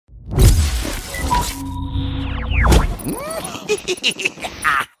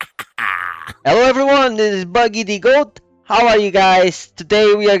Hello everyone, this is Buggy the Goat. How are you guys?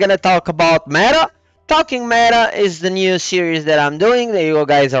 Today we are gonna talk about meta. Talking Meta is the new series that I'm doing that you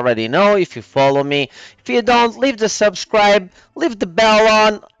guys already know if you follow me. If you don't, leave the subscribe, leave the bell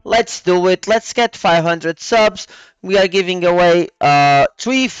on. Let's do it. Let's get 500 subs. We are giving away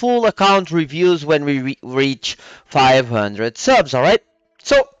 3 full account reviews when we reach 500 subs, alright?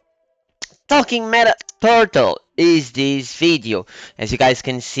 So, Talking Meta Turtle is this video, as you guys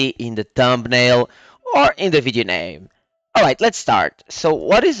can see in the thumbnail or in the video name. Alright, let's start. So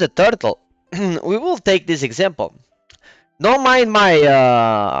what is the turtle? We will take this example. Don't mind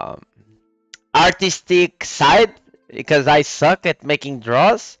my artistic side, because I suck at making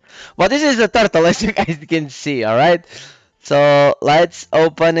draws. But this is the turtle, as you guys can see, alright? So let's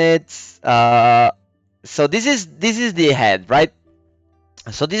open it. So this is the head, right?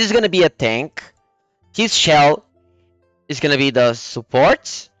 So this is gonna be a tank. His shell is gonna be the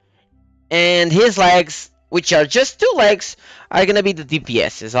supports, and his legs, which are just 2 legs, are gonna be the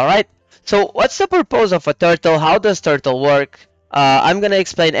DPSs. All right. So what's the purpose of a turtle? How does turtle work? I'm gonna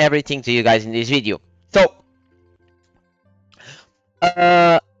explain everything to you guys in this video. So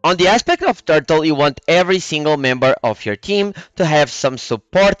on the aspect of turtle, you want every single member of your team to have some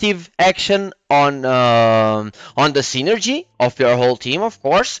supportive action on the synergy of your whole team, of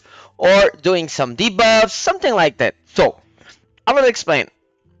course, or doing some debuffs, something like that. So I will explain.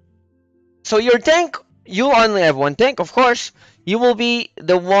 So your tank, you only have one tank, of course. You will be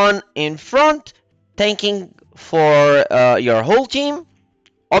the one in front, tanking for your whole team,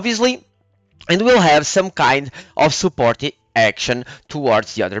 obviously, and will have some kind of supportive action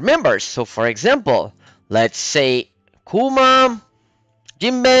towards the other members. So for example, let's say Kuma,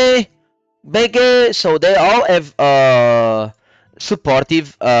 Jinbei, Bege, so they all have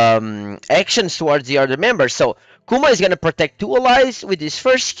supportive actions towards the other members. So Kuma is gonna protect 2 allies with his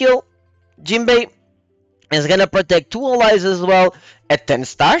first skill. Jinbei is gonna protect 2 allies as well at 10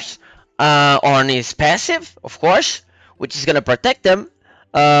 stars on his passive, of course, which is gonna protect them.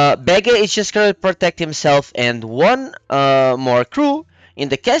 Bege is just gonna protect himself and 1 more crew in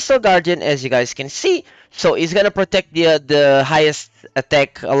the Castle Guardian, as you guys can see. So he's gonna protect the highest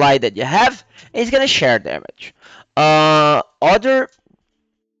attack ally that you have. And he's gonna share damage. Other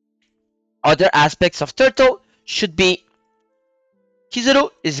aspects of Turtle should be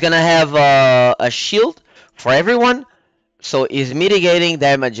Kizaru is gonna have a shield for everyone, so he's mitigating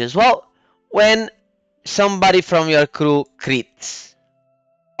damage as well when somebody from your crew crits.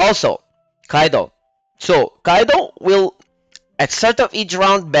 Also, Kaido. So Kaido will at start of each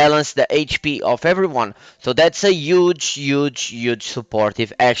round balance the HP of everyone. So that's a huge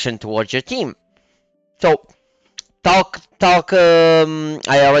supportive action towards your team. So I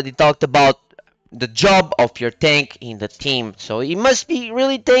already talked about the job of your tank in the team. So he must be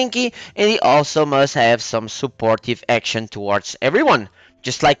really tanky, and he also must have some supportive action towards everyone,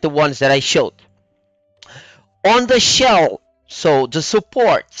 just like the ones that I showed. On the shell, so the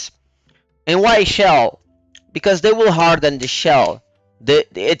supports. And why shell? Because they will harden the shell.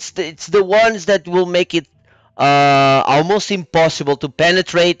 It's the ones that will make it almost impossible to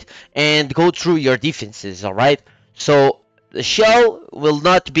penetrate and go through your defenses, alright? So the shell will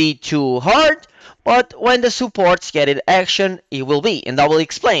not be too hard, but when the supports get in action, it will be, and I will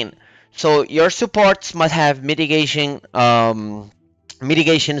explain. So your supports must have mitigation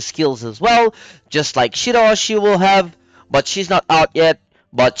skills as well, just like Shirahoshi will have, but she's not out yet.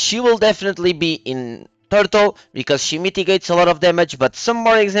 But she will definitely be in Turtle because she mitigates a lot of damage. But some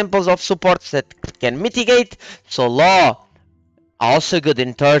more examples of supports that can mitigate. So Law, also good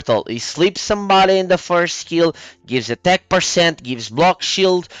in Turtle. He sleeps somebody in the first skill, gives attack percent, gives block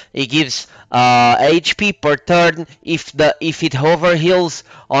shield, he gives HP per turn if it hover heals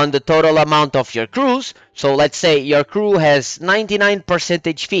on the total amount of your crews. So let's say your crew has 99%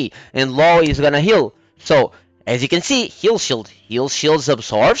 HP and Law is gonna heal. So as you can see, heal shields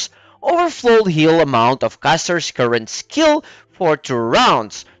absorbs overflow heal amount of caster's current skill for 2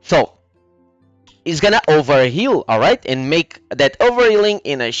 rounds. So is gonna overheal, alright, and make that overhealing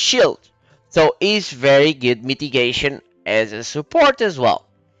in a shield. So is very good mitigation as a support as well.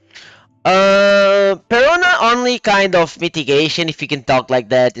 Perona only kind of mitigation, if you can talk like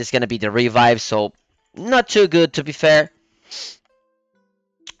that, is gonna be the revive, so not too good to be fair.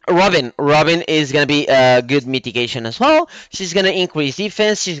 Robin is gonna be a good mitigation as well. She's gonna increase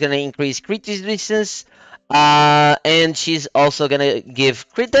defense, she's gonna increase crit distance, and she's also gonna give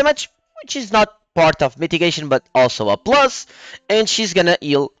crit damage, which is not part of mitigation but also a plus. And she's gonna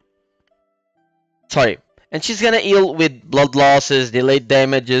heal. Sorry, and she's gonna heal with blood losses, delayed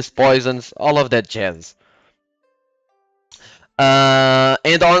damages, poisons, all of that jazz.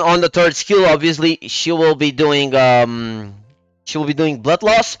 And on the third skill, obviously, she will be doing blood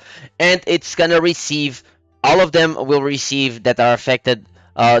loss, and it's gonna receive, all of them will receive that are affected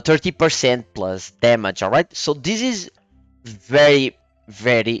 30% plus damage. All right, so this is very,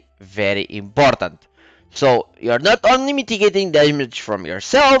 very, very important. So you're not only mitigating damage from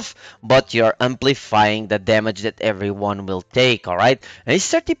yourself, but you're amplifying the damage that everyone will take. All right, and it's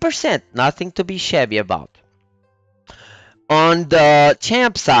 30%, nothing to be shabby about. On the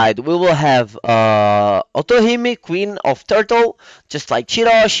champ side, we will have Otohime, Queen of Turtle, just like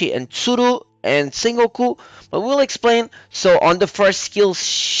Chirashi and Tsuru and Sengoku. But we'll explain. So on the first skill,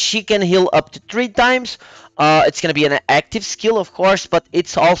 she can heal up to 3 times. It's gonna be an active skill, of course, but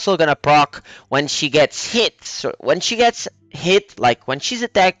it's also gonna proc when she gets hit. So when she gets hit, like when she's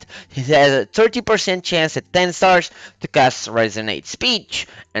attacked, it has a 30% chance at 10 stars to cast Resonate Speech.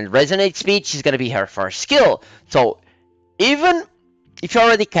 And Resonate Speech is gonna be her first skill. So even if you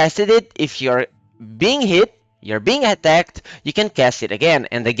already casted it, if you're being hit, you're being attacked, you can cast it again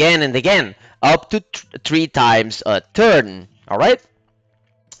and again and again, up to 3 times a turn. Alright?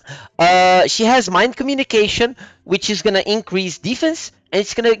 She has Mind Communication, which is gonna increase defense, and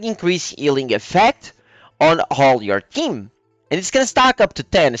it's gonna increase healing effect on all your team. And it's gonna stack up to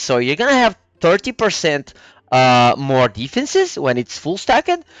 10, so you're gonna have 30% more defenses when it's full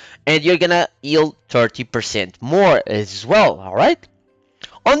stacked, and you're gonna heal 30% more as well. All right.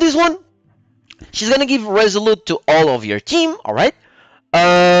 On this one, she's gonna give Resolute to all of your team. All right.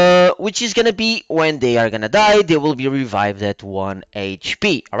 Which is gonna be when they are gonna die, they will be revived at 1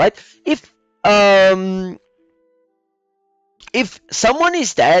 HP. All right. If someone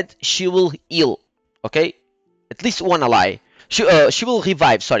is dead, she will heal. Okay. At least one ally. She will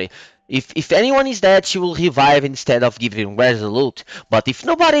revive. Sorry. If anyone is dead, she will revive instead of giving Resolute. But if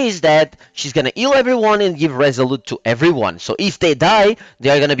nobody is dead, she's gonna heal everyone and give Resolute to everyone. So if they die, they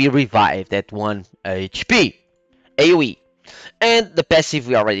are gonna be revived at 1 HP. AoE. And the passive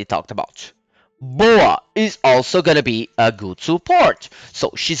we already talked about. Boa is also gonna be a good support.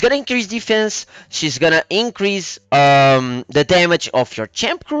 So she's gonna increase defense, she's gonna increase the damage of your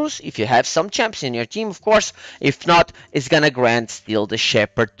champ crews, if you have some champs in your team, of course. If not, it's gonna grant still the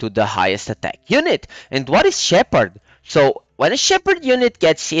Shepherd to the highest attack unit. And what is Shepherd? So when a Shepherd unit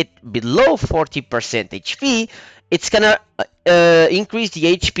gets hit below 40% HP, it's gonna increase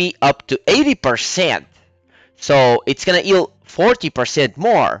the HP up to 80%. So it's gonna heal 40%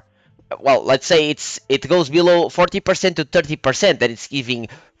 more. Well, let's say it goes below 40% to 30%, then it's giving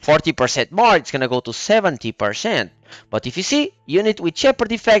 40% more, it's gonna go to 70%. But if you see, unit with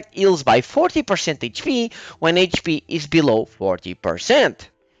Shepherd effect heals by 40% HP when HP is below 40%.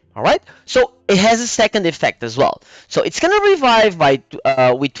 Alright, so it has a second effect as well. So it's gonna revive by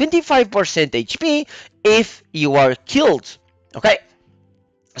with 25% HP if you are killed. Okay.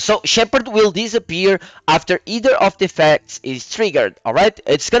 So Shepherd will disappear after either of the effects is triggered. Alright,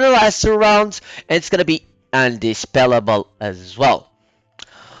 it's gonna last 2 rounds and it's gonna be undispellable as well.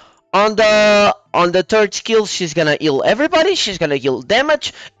 On the third skill, she's gonna heal everybody, she's gonna heal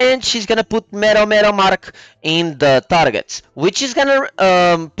damage, and she's gonna put Mero Mark in the targets, which is gonna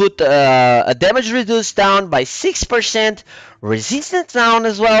put a damage reduced down by 6%, resistance down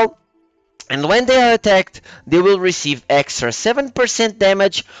as well. And when they are attacked, they will receive extra 7%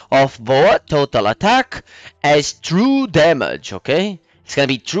 damage of Boa total attack as true damage, okay? It's gonna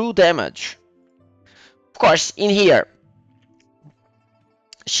be true damage. Of course, in here,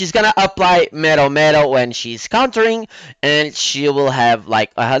 she's gonna apply Mero when she's countering, and she will have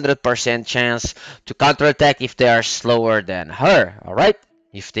like 100% chance to counterattack if they are slower than her, alright?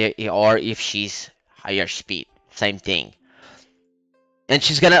 If she's higher speed, same thing. And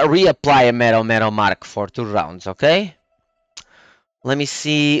she's gonna reapply a Mero mark for 2 rounds, okay? Let me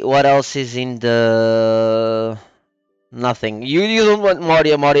see what else is in the... Nothing. You don't want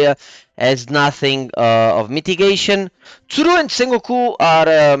Moria. Moria has nothing of mitigation. Tsuru and Sengoku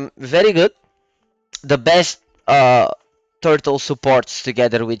are very good. The best turtle supports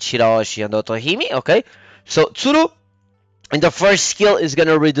together with Shirahoshi and Otohime, okay? So Tsuru in the first skill is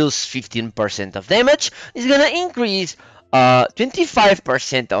gonna reduce 15% of damage. It's gonna increase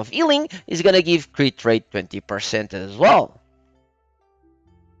 25% of healing, is gonna give crit rate 20% as well.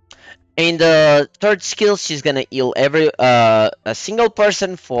 In the third skill, she's gonna heal a single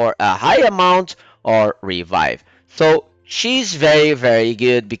person for a high amount or revive. So she's very, very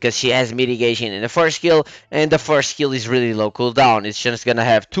good because she has mitigation in the first skill, and the first skill is really low cooldown. It's just gonna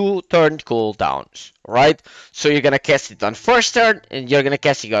have 2 turn cooldowns, right? So you're gonna cast it on first turn, and you're gonna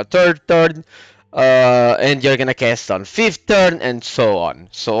cast it on third turn, and you're gonna cast on 5th turn, and so on.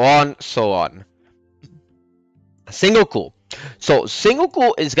 Sengoku. So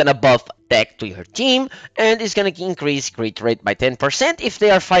Sengoku is gonna buff attack to your team and is gonna increase crit rate by 10%. If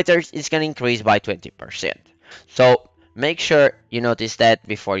they are fighters, it's gonna increase by 20%. So make sure you notice that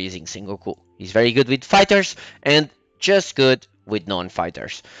before using Sengoku. He's very good with fighters and just good with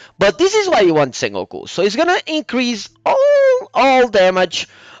non-fighters. But this is why you want Sengoku. So it's gonna increase all damage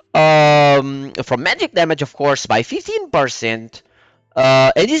from magic damage, of course, by 15%.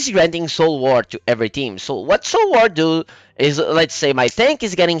 And this is granting Soul Ward to every team. So what Soul Ward do is, let's say my tank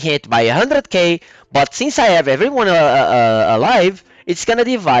is getting hit by 100k, but since I have everyone alive, it's gonna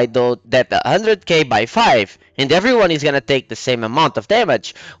divide that 100k by 5, and everyone is gonna take the same amount of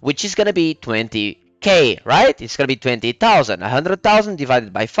damage, which is gonna be 20k, right? It's gonna be 20,000. 100,000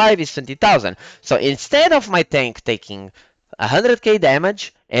 divided by 5 is 20,000. So instead of my tank taking 100k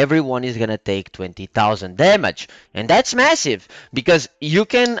damage, everyone is gonna take 20,000 damage, and that's massive because you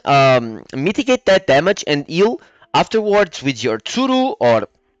can mitigate that damage and heal afterwards with your Tsuru or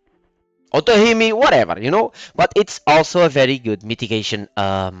Otohime, whatever, you know. But it's also a very good mitigation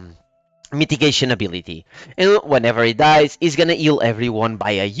ability, and whenever he dies, he's gonna heal everyone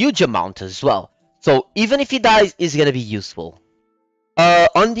by a huge amount as well. So even if he dies, it's gonna be useful.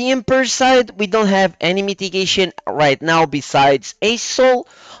 On the Emperor side, we don't have any mitigation right now besides Ace Soul,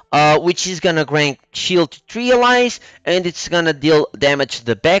 which is gonna grant shield to 3 allies, and it's gonna deal damage to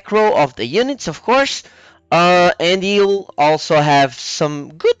the back row of the units, of course. And he'll also have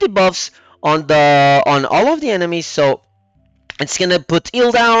some good debuffs on all of the enemies, so it's gonna put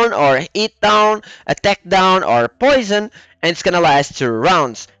heal down or hit down, attack down, or poison, and it's gonna last 2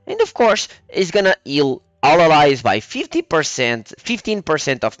 rounds. And of course, it's gonna heal all allies by 50%,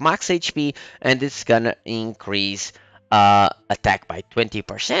 15% of max HP, and it's gonna increase attack by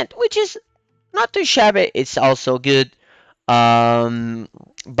 20%, which is not too shabby. It's also good.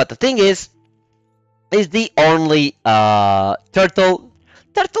 But the thing is the only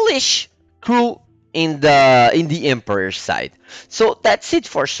turtle-ish crew in the Emperor side. So that's it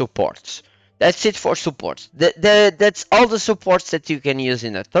for supports. That's it for supports. That's all the supports that you can use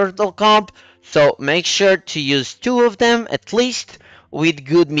in a turtle comp. So make sure to use 2 of them at least with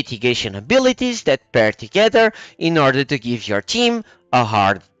good mitigation abilities that pair together in order to give your team a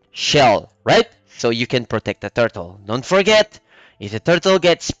hard shell, right? So you can protect the turtle. Don't forget, if the turtle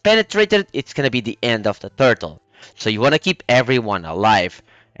gets penetrated, it's gonna be the end of the turtle. So you wanna keep everyone alive,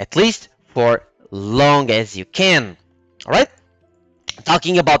 at least for long as you can. Alright?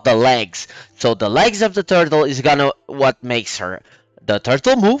 Talking about the legs. So the legs of the turtle is gonna what makes her. The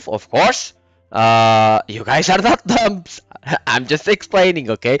turtle move, of course. You guys are not dumb. I'm just explaining,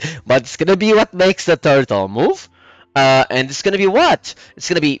 okay? But it's gonna be what makes the turtle move. And it's gonna be what? It's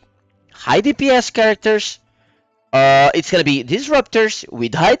gonna be high DPS characters. It's gonna be disruptors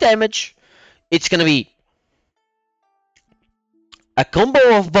with high damage. It's gonna be a combo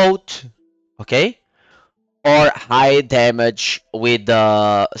of both, okay? Or high damage with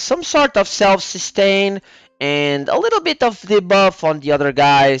some sort of self-sustain and a little bit of debuff on the other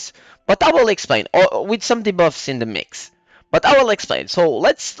guys. But I will explain, or with some debuffs in the mix. But I will explain. So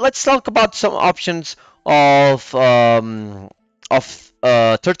let's talk about some options of turtle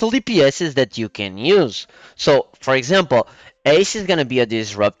DPSs that you can use. So for example, Ace is gonna be a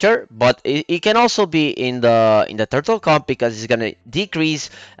disruptor, but it can also be in the turtle comp because it's gonna decrease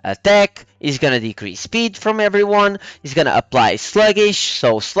attack, it's gonna decrease speed from everyone, it's gonna apply sluggish,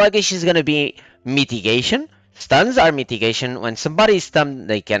 so sluggish is gonna be mitigation. Stuns are mitigation. When somebody is stunned,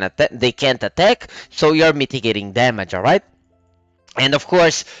 they can't attack, so you're mitigating damage, alright? And of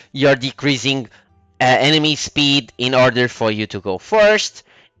course, you're decreasing enemy speed in order for you to go first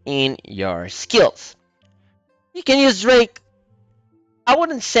in your skills. You can use Drake. I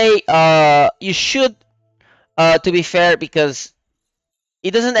wouldn't say you should, to be fair, because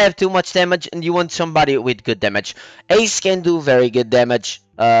it doesn't have too much damage and you want somebody with good damage. Ace can do very good damage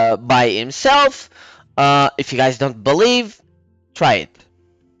by himself. If you guys don't believe, try it.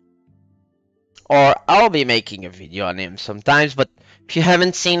 Or I'll be making a video on him sometimes, but if you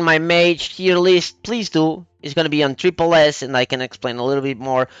haven't seen my mage tier list, please do. It's gonna be on Triple S and I can explain a little bit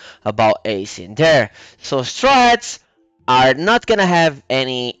more about Ace in there. So strats are not gonna have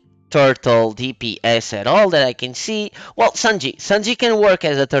any turtle DPS at all that I can see. Well, Sanji can work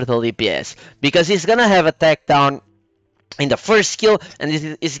as a turtle DPS because he's gonna have attack down in the first skill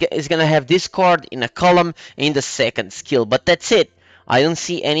and is gonna have discord in a column in the second skill, but that's it. I don't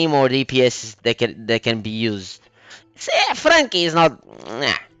see any more DPS that can be used. Frankie is not.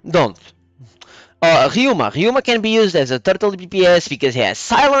 Nah, don't. Ryuma can be used as a turtle DPS because he has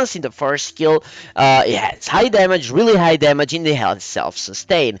silence in the first skill. He has high damage, really high damage, and he has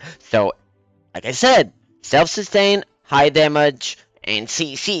self-sustain. So, like I said, self-sustain, high damage, and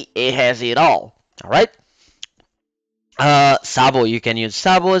CC. It has it all. Alright? Sabo, you can use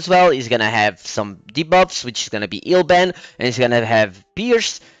Sabo as well. He's gonna have some debuffs, which is gonna be Ilban, and he's gonna have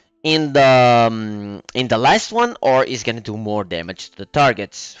Pierce in the last one, or he's gonna do more damage to the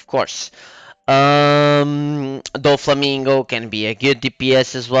targets, of course. Doflamingo can be a good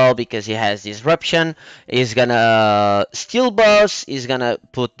DPS as well because he has disruption. He's gonna steal buffs. He's gonna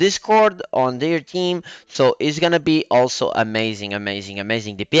put Discord on their team, so he's gonna be also amazing, amazing,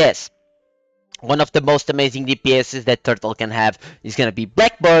 amazing DPS. One of the most amazing DPSs that Turtle can have is gonna be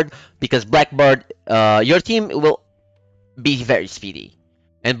Blackbird, because Blackbird, your team will be very speedy,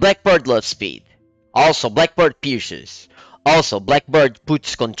 and Blackbird loves speed. Also, Blackbird pierces. Also, Blackbird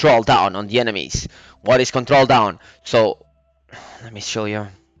puts control down on the enemies. What is control down? So, let me show you.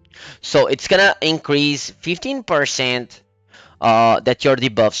 So, it's gonna increase 15% that your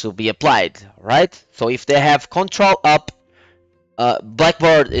debuffs will be applied, right? So, if they have control up,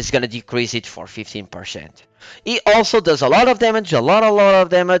 Blackbird is gonna decrease it for 15%. He also does a lot of damage, a lot of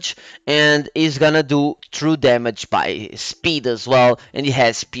damage, and is gonna do true damage by speed as well. And he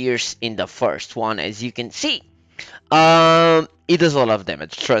has Pierce in the first one, as you can see. It does a lot of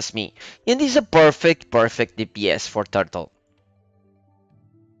damage, trust me. And he's a perfect DPS for Turtle.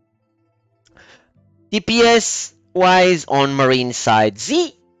 DPS wise on Marine side,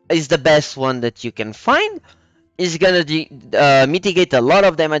 Z is the best one that you can find. Is gonna mitigate a lot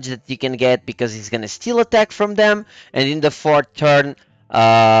of damage that you can get because he's gonna steal attack from them, and in the fourth turn,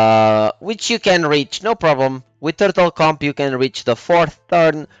 which you can reach no problem with Turtle Comp, you can reach the fourth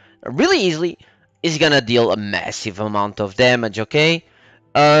turn really easily. Is gonna deal a massive amount of damage. Okay,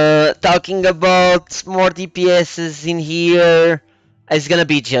 talking about more DPSs in here, it's gonna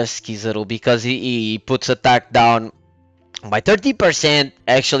be just Kizaru because he puts attack down by 30%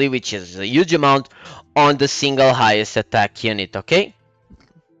 actually, which is a huge amount on the single highest attack unit. Okay.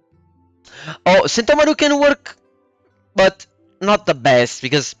 Oh, Sentomaru can work, but not the best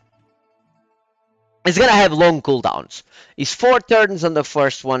because it's gonna have long cooldowns. It's 4 turns on the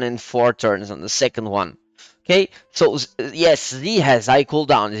first one and 4 turns on the second one. Okay, so yes, he has high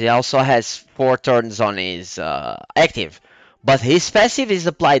cooldowns. He also has 4 turns on his active, but his passive is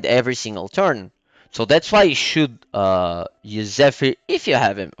applied every single turn. So that's why you should use Zephyr if you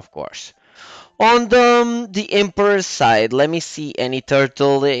have him, of course. On the Emperor's side, let me see any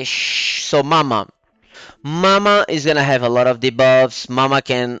turtle-ish. So Mama is gonna have a lot of debuffs. Mama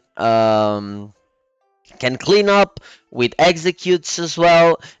can clean up with executes as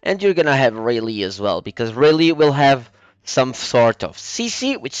well, and you're gonna have Rayleigh as well, because Rayleigh will have some sort of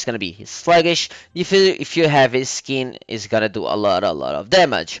CC, which is gonna be his sluggish. If you have his skin, is gonna do a lot of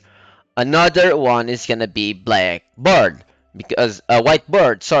damage. Another one is gonna be Blackbird, because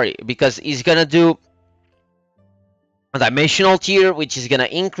Whitebird, sorry, because he's gonna do a dimensional tier, which is gonna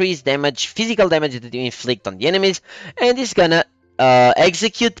increase damage, physical damage that you inflict on the enemies, and he's gonna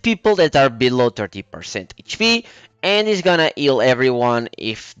execute people that are below 30% HP, and is gonna heal everyone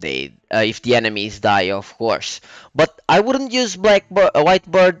if the enemies die, of course. But I wouldn't use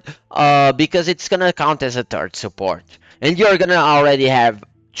Whitebird because it's gonna count as a third support, and you're gonna already have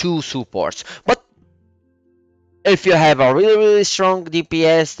 2 supports. But if you have a really strong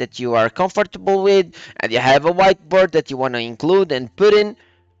DPS that you are comfortable with, and you have a Whitebird that you want to include and put in,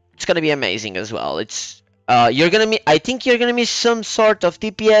 it's gonna be amazing as well. It's I think you're gonna miss some sort of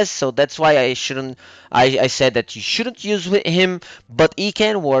DPS, so that's why I said that you shouldn't use him, but he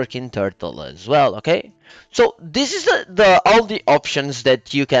can work in Turtle as well. Okay, so this is all the options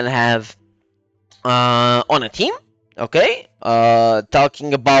that you can have on a team. Okay,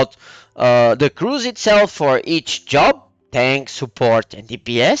 talking about the crews itself for each job: tank, support, and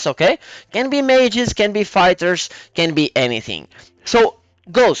DPS. Okay, can be mages, can be fighters, can be anything. So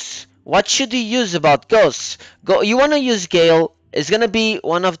ghosts, what should you use about ghosts? You want to use Gale. It's gonna be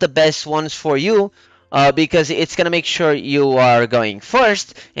one of the best ones for you because it's gonna make sure you are going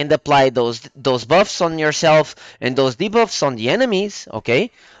first and apply those buffs on yourself and those debuffs on the enemies.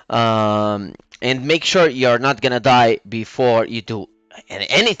 Okay, and make sure you're not gonna die before you do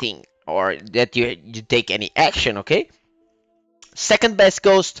anything, or that you take any action. Okay, second best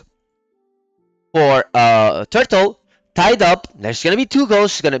ghost for Turtle, tied up, there's gonna be 2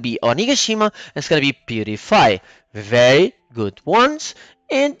 ghosts. It's gonna be Onigashima and it's gonna be Purify. Very good ones.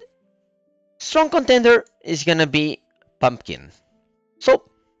 And strong contender is gonna be Pumpkin. So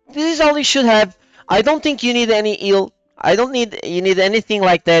this is all you should have. I don't think you need any heal. You need anything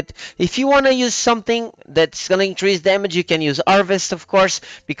like that. If you want to use something that's going to increase damage, you can use Harvest, of course,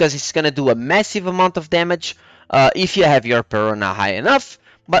 because it's going to do a massive amount of damage if you have your Perona high enough.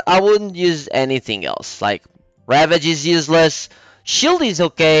 But I wouldn't use anything else. Like Ravage is useless. Shield is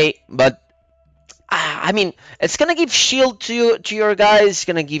okay, but I mean, it's gonna give shield to your guys. It's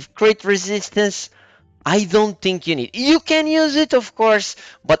gonna give crit resistance. I don't think you need. You can use it, of course,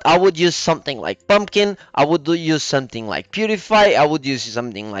 but I would use something like Pumpkin. I would use something like Purify. I would use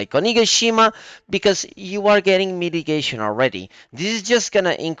something like Onigashima because you are getting mitigation already. This is just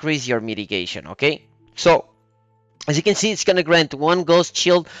gonna increase your mitigation, okay? So, as you can see, it's gonna grant 1 Ghost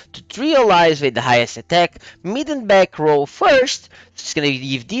Shield to 3 allies with the highest attack, mid and back row first. So it's gonna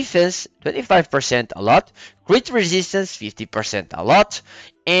give defense 25% a lot, crit resistance 50% a lot,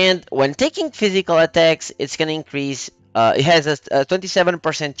 and when taking physical attacks, it's gonna increase. It has a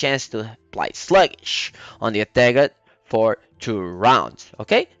 27% chance to apply Sluggish on the attack for 2 rounds.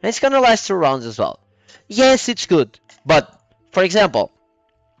 Okay, and it's gonna last 2 rounds as well. Yes, it's good, but for example,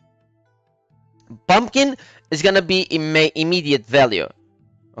 Pumpkin is gonna be immediate value,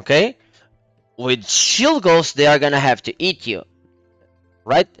 okay? With Shield Ghost, they are gonna have to eat you,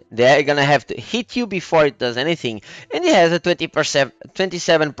 right? They are gonna have to hit you before it does anything, and it has a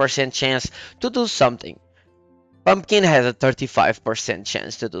 27% chance to do something. Pumpkin has a 35%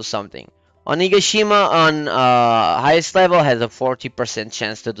 chance to do something. Onigashima on highest level has a 40%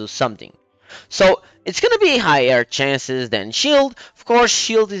 chance to do something. So it's gonna be higher chances than shield. Of course,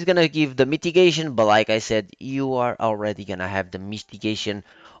 shield is gonna give the mitigation, but like I said, you are already gonna have the mitigation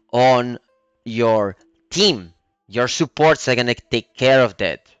on your team. Your supports are gonna take care of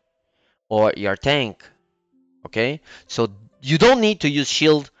that, or your tank. Okay, so you don't need to use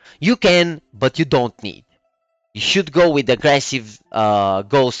shield. You can, but you don't need. You should go with aggressive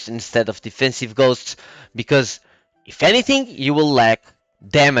ghosts instead of defensive ghosts because if anything, you will lack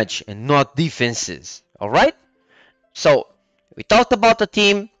damage and not defenses. Alright? So, we talked about the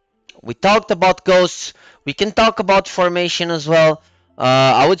team, we talked about ghosts, we can talk about formation as well.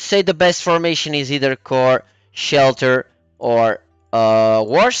 I would say the best formation is either core, shelter, or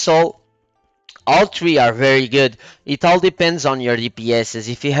war soul. All three are very good. It all depends on your DPSs.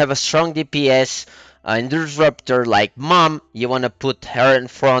 If you have a strong DPS and disruptor like Mom, you want to put her in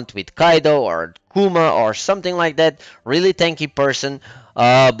front with Kaido or Kuma or something like that. Really tanky person.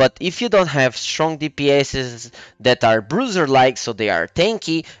 But if you don't have strong DPSs that are bruiser-like, so they are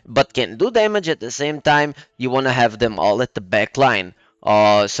tanky but can do damage at the same time, you want to have them all at the back line.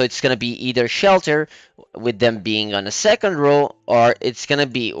 So it's gonna be either shelter with them being on the second row, or it's gonna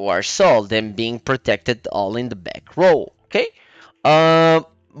be war soul, them being protected all in the back row. Okay,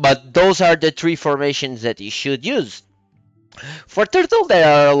 but those are the 3 formations that you should use. For turtle,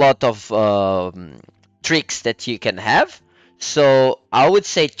 there are a lot of tricks that you can have. So I would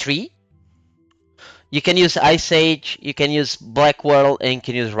say 3. You can use Ice Age, you can use Black Whirl, and you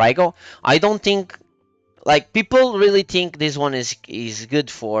can use Raigo. I don't think like people really think this one is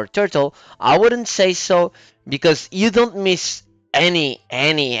good for turtle. I wouldn't say so because you don't miss any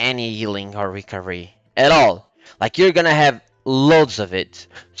healing or recovery at all. Like you're gonna have loads of it,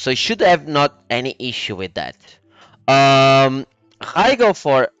 so you should have not any issue with that. I go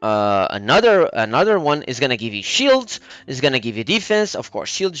for another one is gonna give you shields, is gonna give you defense. Of course,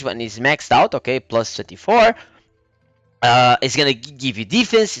 shields when it's maxed out, okay, plus 24. It's gonna give you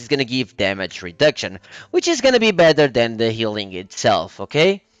defense, it's gonna give damage reduction, which is gonna be better than the healing itself,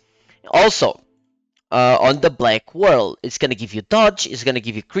 okay? Also, on the Black Whirl, it's gonna give you dodge, it's gonna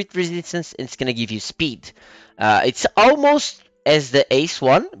give you crit resistance, and it's gonna give you speed. It's almost as the Ace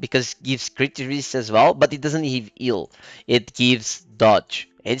one, because it gives crit resistance as well, but it doesn't give heal. It gives dodge.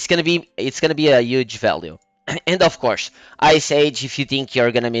 It's gonna be a huge value. And of course, Ice Age if you think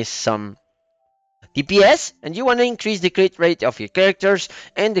you're gonna miss some DPS and you want to increase the crit rate of your characters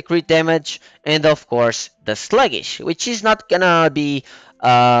and the crit damage, and of course the sluggish, which is not gonna be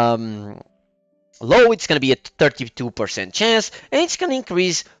low, it's gonna be a 32% chance, and it's gonna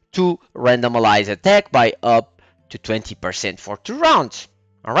increase to randomized attack by up to 20% for 2 rounds.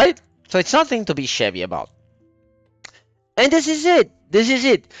 Alright, so it's nothing to be shabby about. And this is it.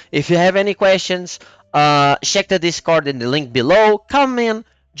 If you have any questions, check the Discord in the link below. Come in,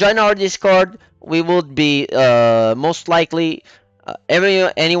 join our Discord. We would be most likely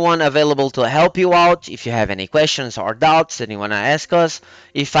anyone available to help you out. If you have any questions or doubts that you want to ask us,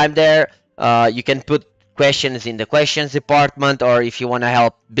 if I'm there, you can put questions in the questions department, or if you want to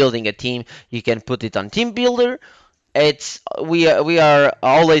help building a team, you can put it on Team Builder. We are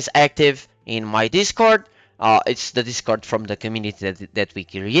always active in my Discord. It's the Discord from the community that we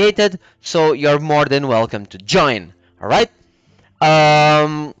created, so you're more than welcome to join. All right.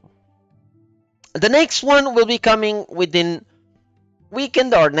 The next one will be coming within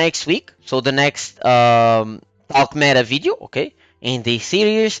weekend or next week. So the next Talk Meta video, okay, in this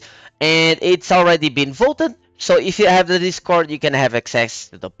series, and it's already been voted. So if you have the Discord, you can have access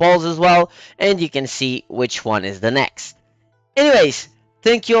to the polls as well, and you can see which one is the next. Anyways,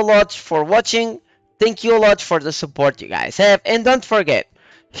 thank you a lot for watching. Thank you a lot for the support you guys have. And don't forget,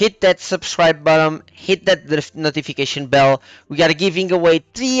 hit that subscribe button, hit that notification bell. We are giving away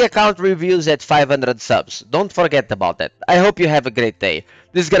 3 account reviews at 500 subs. Don't forget about that. I hope you have a great day.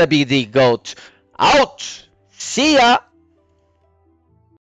 This is gonna be the GOAT out. See ya!